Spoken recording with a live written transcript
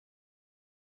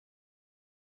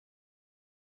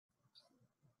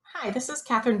Hi, this is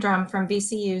Catherine Drum from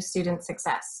VCU Student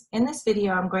Success. In this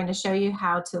video, I'm going to show you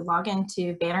how to log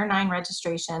into Banner 9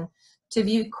 registration to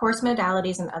view course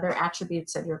modalities and other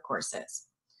attributes of your courses.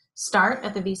 Start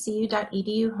at the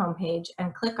vcu.edu homepage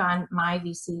and click on My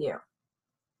VCU.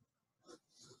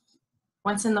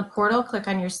 Once in the portal, click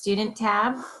on your Student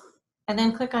tab, and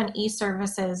then click on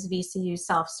eServices VCU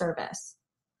Self-Service.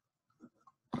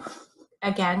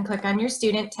 Again, click on your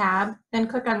Student tab, then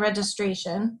click on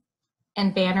Registration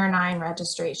and Banner 9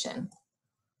 registration.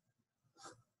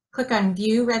 Click on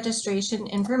View Registration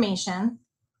Information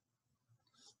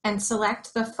and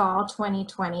select the Fall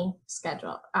 2020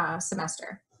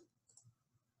 semester.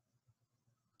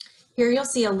 Here you'll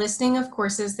see a listing of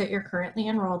courses that you're currently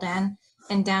enrolled in,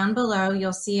 and down below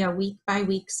you'll see a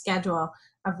week-by-week schedule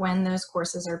of when those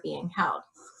courses are being held.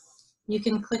 You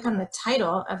can click on the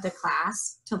title of the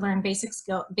class to learn basic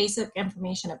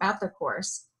information about the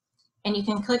course, and you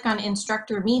can click on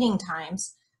instructor meeting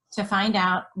times to find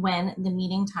out when the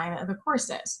meeting time of a course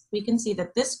is. We can see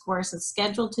that this course is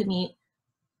scheduled to meet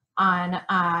on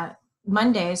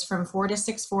Mondays from 4 to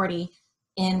 6:40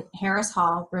 in Harris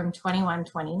Hall, room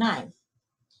 2129.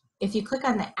 If you click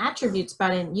on the attributes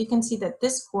button, you can see that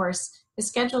this course is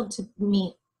scheduled to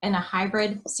meet in a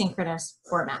hybrid synchronous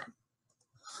format.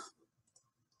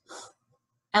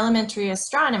 Elementary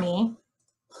astronomy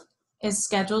is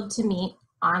scheduled to meet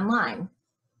online.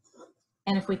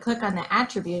 And if we click on the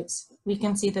attributes, we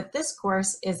can see that this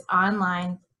course is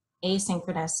online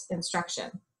asynchronous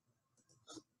instruction.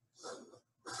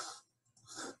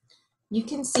 You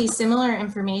can see similar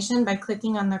information by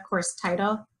clicking on the course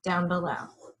title down below.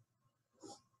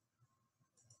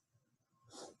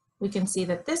 We can see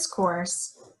that this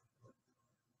course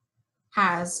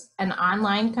has an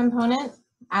online component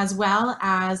as well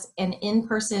as an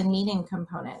in-person meeting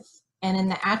component. And in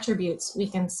the attributes, we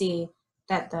can see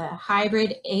that the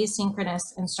hybrid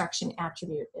asynchronous instruction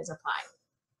attribute is applied.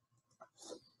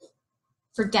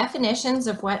 For definitions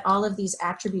of what all of these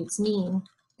attributes mean,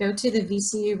 go to the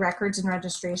VCU Records and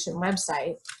Registration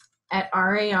website at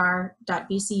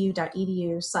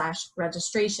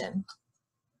rar.vcu.edu/registration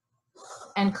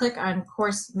and click on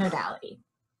Course Modality.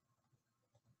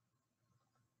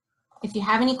 If you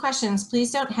have any questions,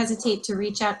 please don't hesitate to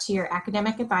reach out to your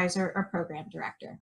academic advisor or program director.